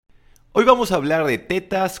Hoy vamos a hablar de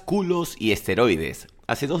tetas, culos y esteroides.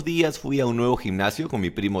 Hace 2 días fui a un nuevo gimnasio con mi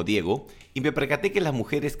primo Diego y me percaté que las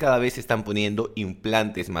mujeres cada vez se están poniendo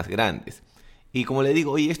implantes más grandes. Y como le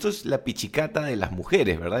digo, oye, esto es la pichicata de las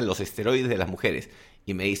mujeres, ¿verdad? Los esteroides de las mujeres.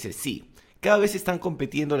 Y me dice, sí, cada vez están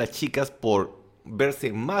compitiendo las chicas por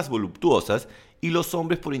verse más voluptuosas y los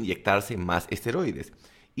hombres por inyectarse más esteroides.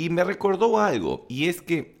 Y me recordó algo, y es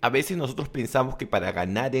que a veces nosotros pensamos que para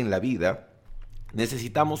ganar en la vida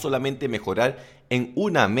necesitamos solamente mejorar en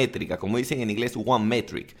una métrica, como dicen en inglés, one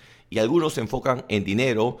metric. Y algunos se enfocan en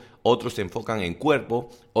dinero, otros se enfocan en cuerpo,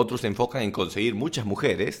 otros se enfocan en conseguir muchas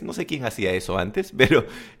mujeres. No sé quién hacía eso antes, pero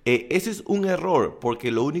ese es un error,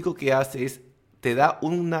 porque lo único que hace es te da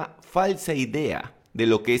una falsa idea de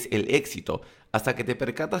lo que es el éxito, hasta que te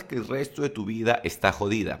percatas que el resto de tu vida está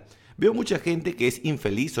jodida. Veo mucha gente que es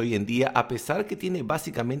infeliz hoy en día a pesar que tiene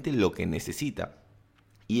básicamente lo que necesita.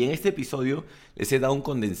 Y en este episodio les he dado un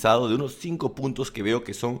condensado de unos 5 puntos que veo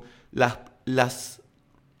que son las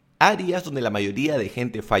áreas donde la mayoría de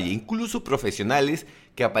gente falla. Incluso profesionales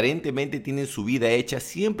que aparentemente tienen su vida hecha,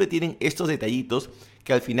 siempre tienen estos detallitos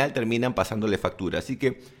que al final terminan pasándole factura. Así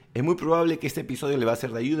que es muy probable que este episodio le va a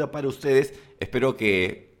ser de ayuda para ustedes. Espero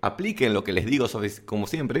que apliquen lo que les digo, como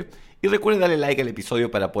siempre. Y recuerden darle like al episodio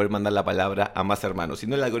para poder mandar la palabra a más hermanos. Si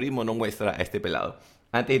no, el algoritmo no muestra a este pelado.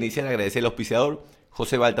 Antes de iniciar, agradecer al auspiciador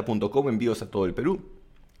josebalta.com, envíos a todo el Perú.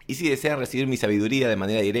 Y si desean recibir mi sabiduría de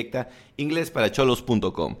manera directa,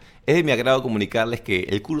 inglesparacholos.com. Es de mi agrado comunicarles que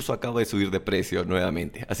el curso acaba de subir de precio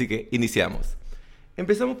nuevamente. Así que iniciamos.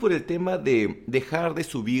 Empezamos por el tema de dejar de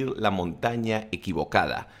subir la montaña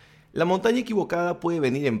equivocada. La montaña equivocada puede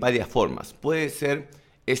venir en varias formas. Puede ser,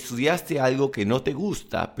 estudiaste algo que no te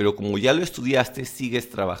gusta, pero como ya lo estudiaste, sigues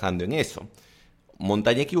trabajando en eso.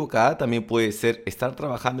 Montaña equivocada también puede ser estar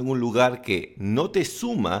trabajando en un lugar que no te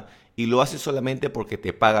suma y lo haces solamente porque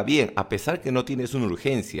te paga bien, a pesar que no tienes una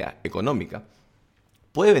urgencia económica.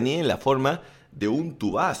 Puede venir en la forma de un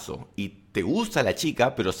tubazo y te gusta la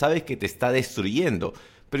chica, pero sabes que te está destruyendo,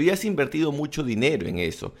 pero ya has invertido mucho dinero en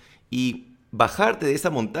eso. Y bajarte de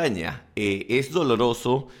esa montaña es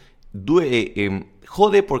doloroso,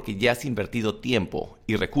 jode porque ya has invertido tiempo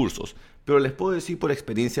y recursos. Pero les puedo decir por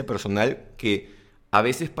experiencia personal que a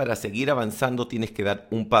veces para seguir avanzando tienes que dar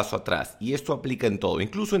un paso atrás. Y esto aplica en todo,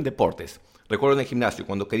 incluso en deportes. Recuerdo en el gimnasio,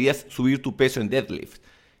 cuando querías subir tu peso en deadlift,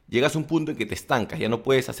 llegas a un punto en que te estancas, ya no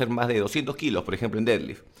puedes hacer más de 200 kilos, por ejemplo, en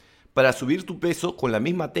deadlift. Para subir tu peso con la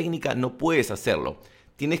misma técnica no puedes hacerlo.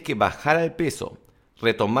 Tienes que bajar al peso,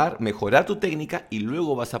 retomar, mejorar tu técnica y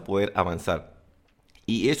luego vas a poder avanzar.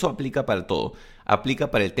 Y eso aplica para todo. Aplica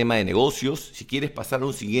para el tema de negocios. Si quieres pasar a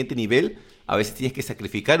un siguiente nivel, a veces tienes que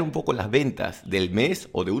sacrificar un poco las ventas del mes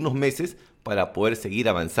o de unos meses para poder seguir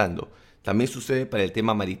avanzando. También sucede para el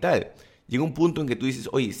tema marital. Llega un punto en que tú dices,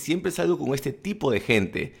 oye, siempre salgo con este tipo de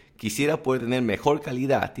gente. Quisiera poder tener mejor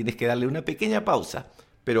calidad. Tienes que darle una pequeña pausa.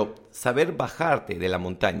 Pero saber bajarte de la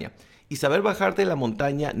montaña. Y saber bajarte de la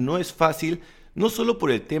montaña no es fácil, no solo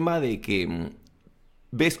por el tema de que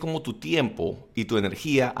ves cómo tu tiempo y tu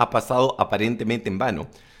energía ha pasado aparentemente en vano,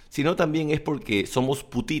 sino también es porque somos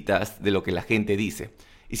putitas de lo que la gente dice.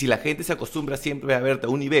 Y si la gente se acostumbra siempre a verte a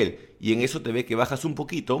un nivel y en eso te ve que bajas un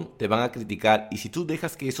poquito, te van a criticar. Y si tú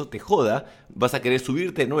dejas que eso te joda, vas a querer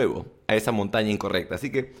subirte de nuevo a esa montaña incorrecta.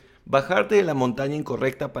 Así que bajarte de la montaña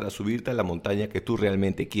incorrecta para subirte a la montaña que tú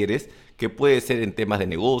realmente quieres, que puede ser en temas de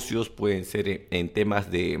negocios, pueden ser en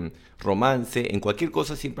temas de romance, en cualquier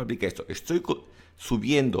cosa siempre aplica esto. ¿Estoy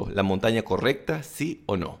subiendo la montaña correcta, sí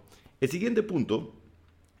o no? El siguiente punto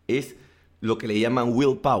es lo que le llaman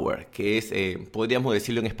willpower, que es, podríamos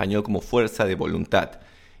decirlo en español como fuerza de voluntad.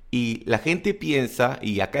 Y la gente piensa,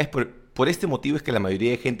 y acá es por este motivo es que la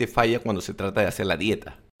mayoría de gente falla cuando se trata de hacer la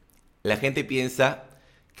dieta. La gente piensa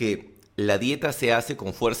que la dieta se hace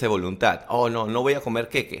con fuerza de voluntad. Oh, no, no voy a comer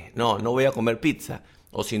queque. No, no voy a comer pizza.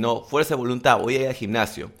 O si no, fuerza de voluntad, voy a ir al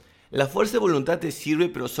gimnasio. La fuerza de voluntad te sirve,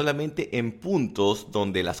 pero solamente en puntos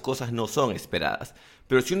donde las cosas no son esperadas.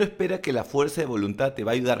 Pero si uno espera que la fuerza de voluntad te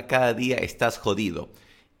va a ayudar cada día, estás jodido.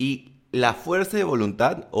 Y la fuerza de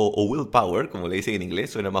voluntad, o willpower, como le dicen en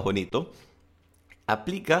inglés, suena más bonito,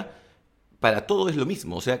 aplica para todo, es lo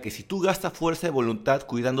mismo. O sea que si tú gastas fuerza de voluntad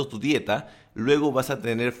cuidando tu dieta, luego vas a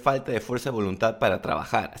tener falta de fuerza de voluntad para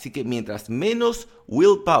trabajar. Así que mientras menos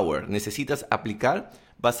willpower necesitas aplicar,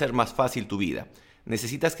 va a ser más fácil tu vida.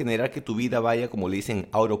 Necesitas generar que tu vida vaya, como le dicen,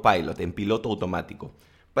 autopilot, en piloto automático.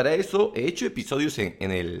 Para eso he hecho episodios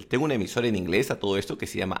tengo una emisora en inglés a todo esto que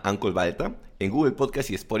se llama Uncle Balta. En Google Podcast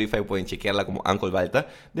y Spotify pueden chequearla como Uncle Balta.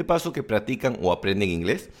 De paso que practican o aprenden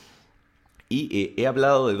inglés. Y he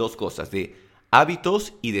hablado de dos cosas, de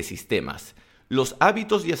hábitos y de sistemas. Los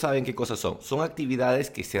hábitos ya saben qué cosas son. Son actividades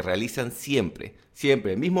que se realizan siempre,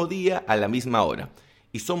 el mismo día, a la misma hora.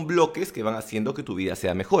 Y son bloques que van haciendo que tu vida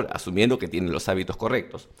sea mejor, asumiendo que tienes los hábitos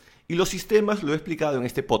correctos. Y los sistemas, lo he explicado en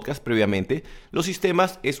este podcast previamente, los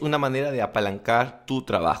sistemas es una manera de apalancar tu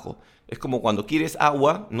trabajo. Es como cuando quieres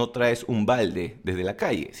agua, no traes un balde desde la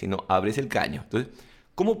calle, sino abres el caño. Entonces,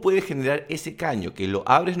 ¿cómo puedes generar ese caño? Que lo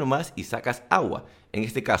abres nomás y sacas agua. En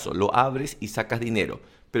este caso, lo abres y sacas dinero.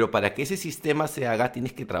 Pero para que ese sistema se haga,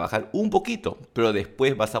 tienes que trabajar un poquito, pero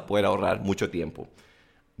después vas a poder ahorrar mucho tiempo.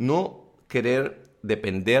 No querer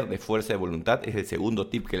depender de fuerza de voluntad es el segundo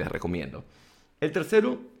tip que les recomiendo. El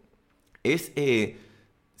tercero es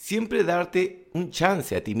siempre darte un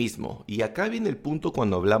chance a ti mismo. Y acá viene el punto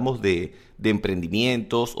cuando hablamos de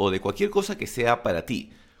emprendimientos o de cualquier cosa que sea para ti.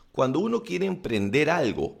 Cuando uno quiere emprender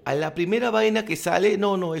algo, a la primera vaina que sale,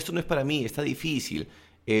 no, esto no es para mí, está difícil.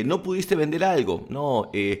 No pudiste vender algo,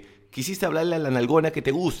 quisiste hablarle a la nalgona que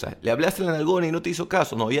te gusta, le hablaste a la nalgona y no te hizo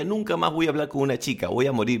caso, no, ya nunca más voy a hablar con una chica, voy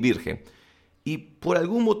a morir virgen. Y por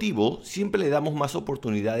algún motivo siempre le damos más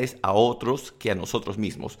oportunidades a otros que a nosotros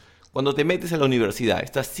mismos. Cuando te metes a la universidad,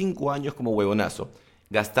 estás 5 años como huevonazo,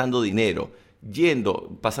 gastando dinero,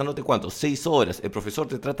 yendo, pasándote ¿cuánto? 6 horas, el profesor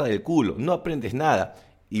te trata del culo, no aprendes nada.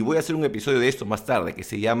 Y voy a hacer un episodio de esto más tarde que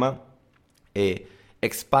se llama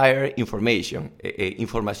Expire Information,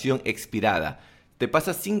 información expirada. Te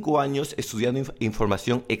pasas 5 años estudiando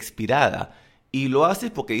información expirada y lo haces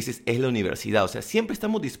porque dices es la universidad. O sea, siempre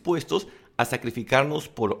estamos dispuestos a sacrificarnos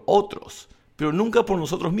por otros, pero nunca por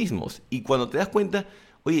nosotros mismos. Y cuando te das cuenta,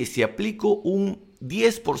 oye, si aplico un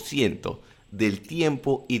 10% del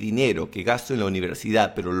tiempo y dinero que gasto en la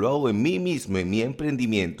universidad, pero lo hago en mí mismo, en mi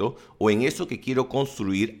emprendimiento o en eso que quiero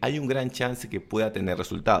construir, hay un gran chance que pueda tener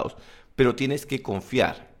resultados. Pero tienes que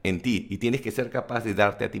confiar en ti y tienes que ser capaz de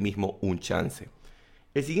darte a ti mismo un chance.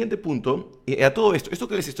 El siguiente punto, a todo esto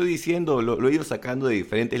que les estoy diciendo lo he ido sacando de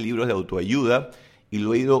diferentes libros de autoayuda y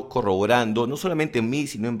lo he ido corroborando, no solamente en mí,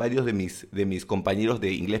 sino en varios de mis compañeros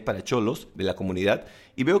de inglés para cholos de la comunidad,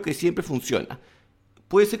 y veo que siempre funciona.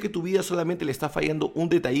 Puede ser que tu vida solamente le está fallando un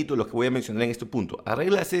detallito de lo que voy a mencionar en este punto.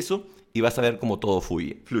 Arreglas eso y vas a ver cómo todo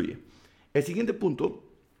fluye. El siguiente punto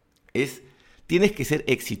es: tienes que ser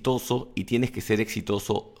exitoso y tienes que ser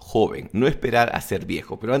exitoso joven, no esperar a ser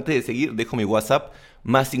viejo. Pero antes de seguir, dejo mi WhatsApp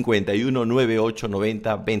más 51 98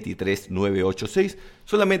 90 23 986,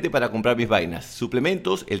 solamente para comprar mis vainas,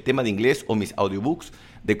 suplementos, el tema de inglés o mis audiobooks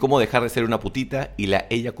de cómo dejar de ser una putita y la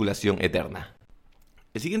eyaculación eterna.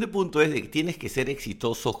 El siguiente punto es de que tienes que ser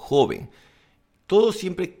exitoso joven. Todos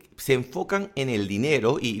siempre se enfocan en el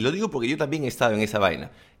dinero, y lo digo porque yo también he estado en esa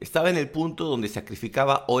vaina. Estaba en el punto donde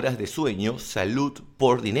sacrificaba horas de sueño, salud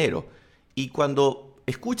por dinero. Y cuando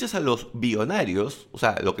escuchas a los billonarios, o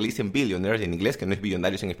sea, lo que le dicen billionaires en inglés, que no es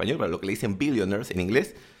billonarios en español, pero lo que le dicen billionaires en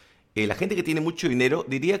inglés, la gente que tiene mucho dinero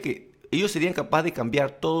diría que ellos serían capaces de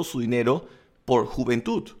cambiar todo su dinero por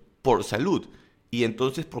juventud, por salud. Y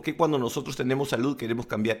entonces, ¿por qué cuando nosotros tenemos salud queremos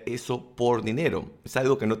cambiar eso por dinero? Es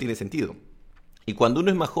algo que no tiene sentido. Y cuando uno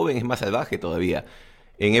es más joven es más salvaje todavía.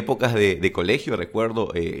 En épocas de colegio,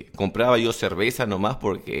 recuerdo, compraba yo cerveza nomás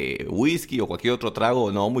porque whisky o cualquier otro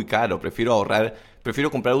trago, no, muy caro. Prefiero ahorrar,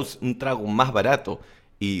 prefiero comprar un trago más barato.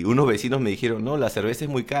 Y unos vecinos me dijeron, no, la cerveza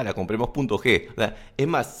es muy cara, compremos punto G. O sea, es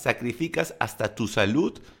más, sacrificas hasta tu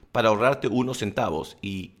salud para ahorrarte unos centavos.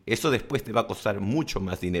 Y eso después te va a costar mucho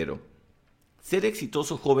más dinero. Ser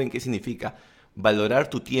exitoso joven, ¿qué significa?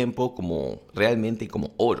 Valorar tu tiempo realmente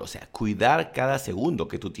como oro, o sea, cuidar cada segundo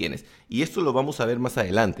que tú tienes. Y esto lo vamos a ver más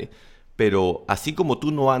adelante. Pero así como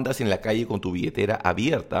tú no andas en la calle con tu billetera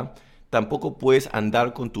abierta, tampoco puedes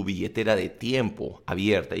andar con tu billetera de tiempo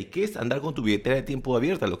abierta. ¿Y qué es andar con tu billetera de tiempo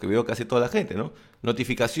abierta? Lo que veo que hace toda la gente, ¿no?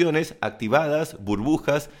 Notificaciones activadas,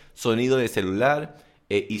 burbujas, sonido de celular,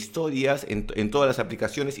 historias en todas las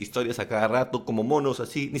aplicaciones, historias a cada rato, como monos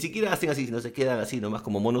así. Ni siquiera hacen así, sino se quedan así nomás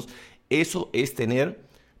como monos. Eso es tener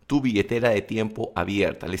tu billetera de tiempo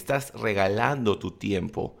abierta. Le estás regalando tu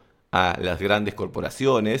tiempo a las grandes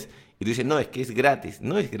corporaciones y tú dices, no, es que es gratis.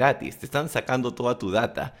 No es gratis, te están sacando toda tu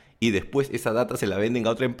data y después esa data se la venden a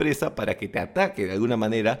otra empresa para que te ataque de alguna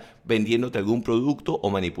manera vendiéndote algún producto o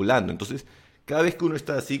manipulando. Entonces, cada vez que uno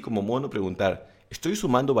está así como mono, preguntar, ¿estoy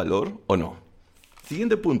sumando valor o no?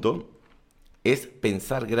 Siguiente punto es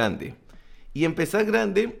pensar grande. Y en pensar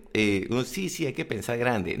grande, sí, hay que pensar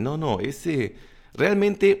grande. No, es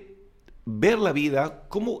realmente ver la vida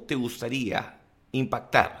cómo te gustaría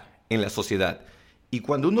impactar en la sociedad. Y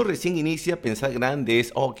cuando uno recién inicia, pensar grande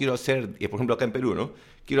es, quiero hacer, por ejemplo acá en Perú, ¿no?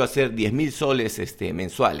 Quiero hacer 10,000 soles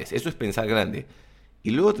mensuales. Eso es pensar grande.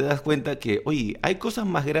 Y luego te das cuenta que, oye, hay cosas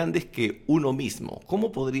más grandes que uno mismo.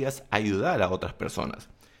 ¿Cómo podrías ayudar a otras personas?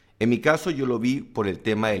 En mi caso yo lo vi por el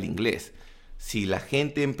tema del inglés. Si la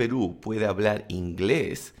gente en Perú puede hablar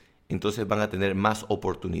inglés, entonces van a tener más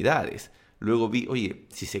oportunidades. Luego vi, oye,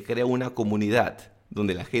 si se crea una comunidad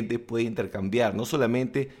donde la gente puede intercambiar no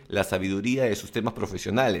solamente la sabiduría de sus temas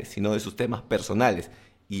profesionales, sino de sus temas personales,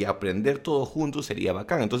 y aprender todos juntos sería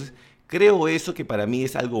bacán. Entonces, creo eso que para mí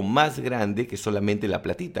es algo más grande que solamente la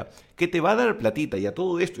platita, que te va a dar platita. Y a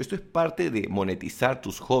todo esto es parte de monetizar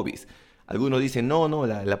tus hobbies. Algunos dicen, no,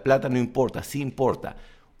 la plata no importa, sí importa.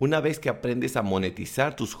 Una vez que aprendes a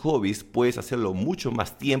monetizar tus hobbies, puedes hacerlo mucho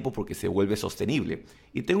más tiempo porque se vuelve sostenible.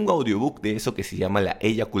 Y tengo un audiobook de eso que se llama La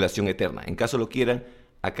eyaculación eterna. En caso lo quieran,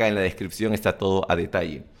 acá en la descripción está todo a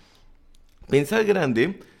detalle. Pensar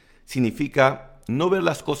grande significa no ver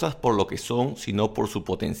las cosas por lo que son, sino por su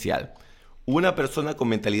potencial. Una persona con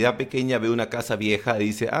mentalidad pequeña ve una casa vieja y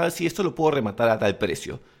dice, sí, esto lo puedo rematar a tal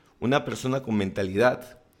precio. Una persona con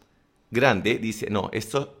mentalidad grande dice, no,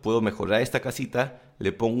 esto puedo mejorar esta casita,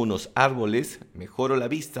 le pongo unos árboles, mejoro la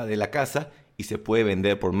vista de la casa y se puede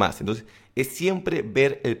vender por más. Entonces, es siempre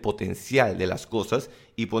ver el potencial de las cosas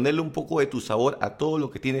y ponerle un poco de tu sabor a todo lo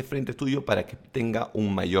que tienes frente tuyo para que tenga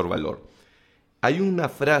un mayor valor. Hay una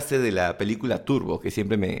frase de la película Turbo que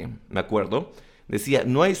siempre me acuerdo. Decía,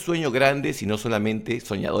 no hay sueño grande sino solamente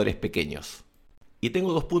soñadores pequeños. Y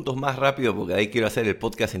tengo 2 puntos más rápido porque ahí quiero hacer el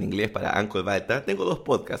podcast en inglés para Uncle Balta. Tengo 2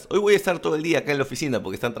 podcasts. Hoy voy a estar todo el día acá en la oficina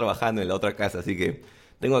porque están trabajando en la otra casa, así que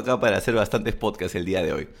tengo acá para hacer bastantes podcasts el día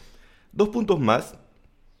de hoy. 2 puntos más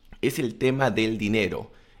es el tema del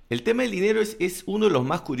dinero. El tema del dinero es uno de los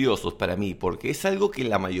más curiosos para mí porque es algo que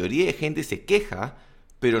la mayoría de gente se queja,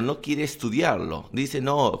 pero no quiere estudiarlo. Dice,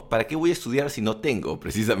 no, ¿para qué voy a estudiar si no tengo?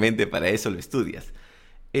 Precisamente para eso lo estudias.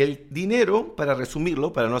 El dinero, para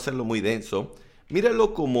resumirlo, para no hacerlo muy denso,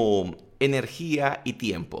 míralo como energía y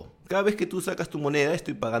tiempo. Cada vez que tú sacas tu moneda,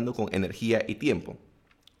 estoy pagando con energía y tiempo.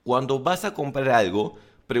 Cuando vas a comprar algo,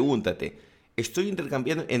 pregúntate, ¿estoy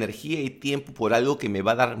intercambiando energía y tiempo por algo que me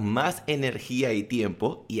va a dar más energía y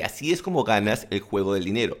tiempo? Y así es como ganas el juego del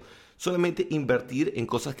dinero. Solamente invertir en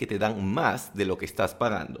cosas que te dan más de lo que estás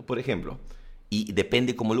pagando. Por ejemplo, y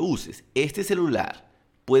depende cómo lo uses, este celular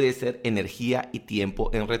puede ser energía y tiempo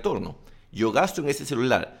en retorno. Yo gasto en ese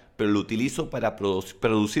celular, pero lo utilizo para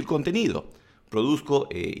producir contenido. Produzco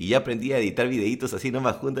y ya aprendí a editar videitos así,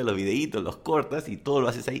 nomás juntas los videitos, los cortas y todo lo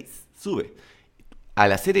haces ahí, sube.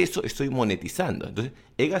 Al hacer eso estoy monetizando. Entonces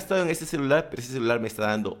he gastado en ese celular, pero ese celular me está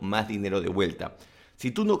dando más dinero de vuelta. Si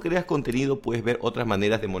tú no creas contenido, puedes ver otras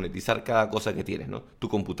maneras de monetizar cada cosa que tienes, ¿no? Tu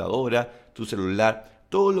computadora, tu celular,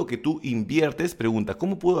 todo lo que tú inviertes, pregunta,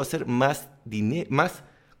 ¿cómo puedo hacer más dinero,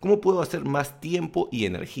 cómo puedo hacer más tiempo y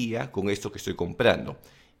energía con esto que estoy comprando?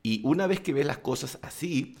 Y una vez que ves las cosas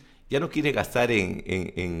así, ya no quieres gastar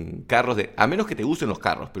en carros, a menos que te gusten los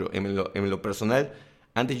carros, pero en lo personal,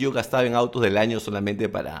 antes yo gastaba en autos del año solamente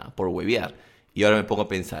por huevear. Y ahora me pongo a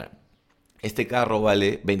pensar, este carro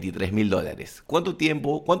vale $23,000.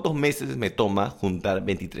 ¿Cuántos meses me toma juntar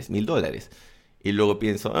 $23,000? Y luego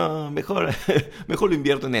pienso, mejor lo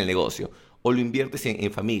invierto en el negocio. O lo inviertes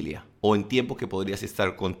en familia, o en tiempo que podrías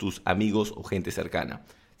estar con tus amigos o gente cercana.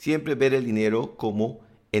 Siempre ver el dinero como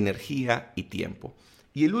energía y tiempo.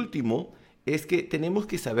 Y el último es que tenemos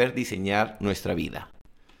que saber diseñar nuestra vida.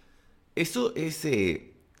 Eso es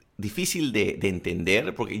difícil de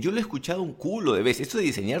entender porque yo lo he escuchado un culo de veces. Esto de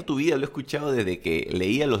diseñar tu vida lo he escuchado desde que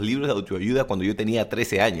leía los libros de autoayuda cuando yo tenía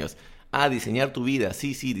 13 años. Diseñar tu vida,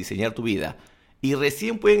 sí, diseñar tu vida. Y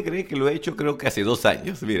recién pueden creer que lo he hecho creo que hace 2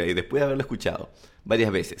 años, mira, y después de haberlo escuchado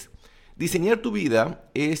varias veces. Diseñar tu vida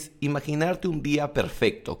es imaginarte un día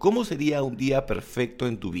perfecto. ¿Cómo sería un día perfecto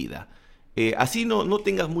en tu vida? Así no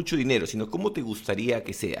tengas mucho dinero, sino cómo te gustaría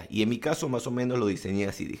que sea. Y en mi caso más o menos lo diseñé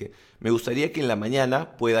así. Dije, me gustaría que en la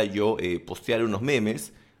mañana pueda yo postear unos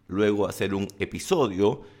memes, luego hacer un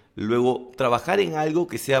episodio, luego trabajar en algo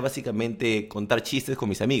que sea básicamente contar chistes con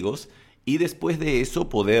mis amigos y después de eso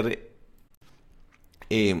poder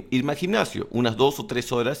irme al gimnasio unas 2 o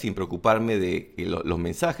 3 horas sin preocuparme de los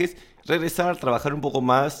mensajes, regresar, trabajar un poco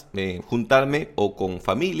más, juntarme o con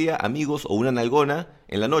familia, amigos o una nalgona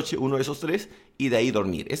en la noche, uno de esos 3, y de ahí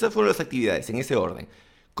dormir. Esas fueron las actividades en ese orden.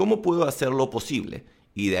 ¿Cómo puedo hacerlo posible?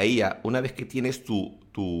 Y de ahí una vez que tienes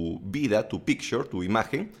tu vida, tu picture, tu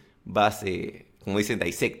imagen, vas, como dicen,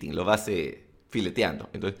 dissecting, lo vas fileteando.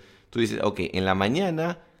 Entonces tú dices, ok, en la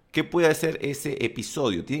mañana, ¿qué puede hacer ese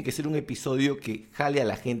episodio? Tiene que ser un episodio que jale a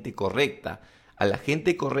la gente correcta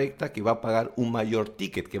que va a pagar un mayor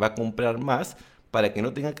ticket, que va a comprar más para que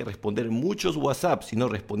no tenga que responder muchos WhatsApp, sino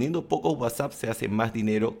respondiendo pocos WhatsApp se hace más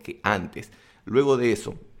dinero que antes. Luego de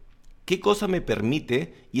eso, ¿qué cosa me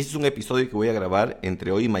permite? Y ese es un episodio que voy a grabar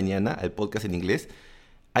entre hoy y mañana, el podcast en inglés.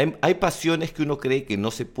 Hay pasiones que uno cree que no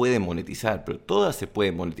se pueden monetizar, pero todas se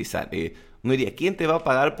pueden monetizar. Uno diría, ¿quién te va a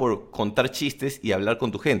pagar por contar chistes y hablar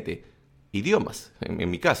con tu gente? Idiomas, en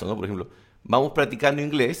mi caso, ¿no? Por ejemplo, vamos practicando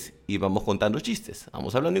inglés y vamos contando chistes.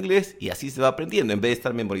 Vamos hablando inglés y así se va aprendiendo, en vez de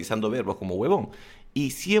estar memorizando verbos como huevón.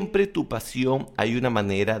 Y siempre tu pasión hay una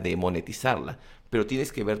manera de monetizarla, pero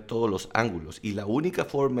tienes que ver todos los ángulos. Y la única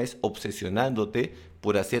forma es obsesionándote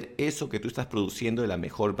por hacer eso que tú estás produciendo de la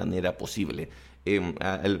mejor manera posible.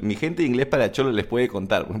 Mi gente de Inglés para Cholo les puede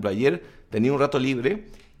contar. Por ejemplo, ayer tenía un rato libre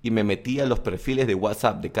y me metí a los perfiles de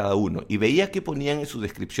WhatsApp de cada uno y veía qué ponían en su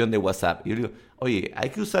descripción de WhatsApp. Y yo digo, oye, hay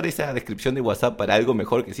que usar esa descripción de WhatsApp para algo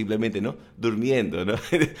mejor que simplemente, ¿no? Durmiendo, ¿no?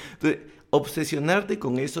 Entonces, obsesionarte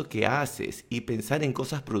con eso que haces y pensar en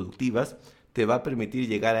cosas productivas te va a permitir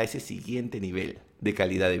llegar a ese siguiente nivel de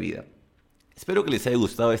calidad de vida. Espero que les haya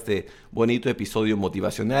gustado este bonito episodio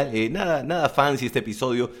motivacional. Nada fancy este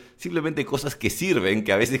episodio, simplemente cosas que sirven,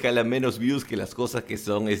 que a veces jalan menos views que las cosas que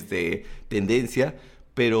son tendencia.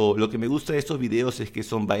 Pero lo que me gusta de estos videos es que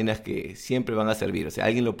son vainas que siempre van a servir. O sea,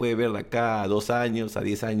 alguien lo puede ver de acá a 2 años, a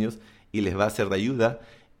 10 años y les va a ser de ayuda.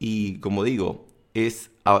 Y como digo,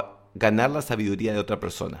 es ganar la sabiduría de otra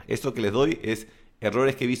persona. Esto que les doy es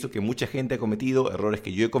errores que he visto que mucha gente ha cometido, errores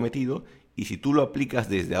que yo he cometido, y si tú lo aplicas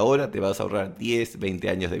desde ahora te vas a ahorrar 10, 20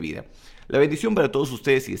 años de vida. La bendición para todos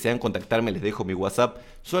ustedes. Si desean contactarme, les dejo mi WhatsApp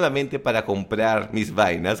solamente para comprar mis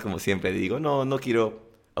vainas, como siempre digo. No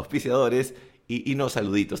quiero auspiciadores y no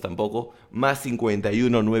saluditos tampoco. Más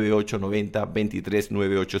 51 98 90 23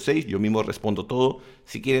 986. Yo mismo respondo todo.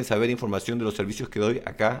 Si quieren saber información de los servicios que doy,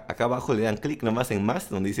 acá abajo le dan clic nomás en más,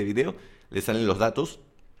 donde dice video, les salen los datos.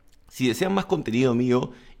 Si desean más contenido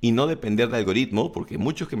mío y no depender del algoritmo, porque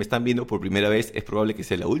muchos que me están viendo por primera vez, es probable que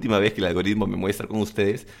sea la última vez que el algoritmo me muestra con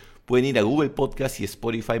ustedes, pueden ir a Google Podcast y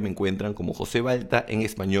Spotify, me encuentran como José Balta en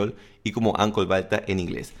español y como Uncle Balta en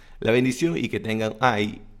inglés. La bendición y que tengan...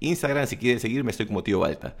 y Instagram, si quieren seguirme, estoy como Tío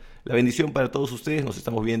Balta. La bendición para todos ustedes, nos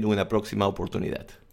estamos viendo en una próxima oportunidad.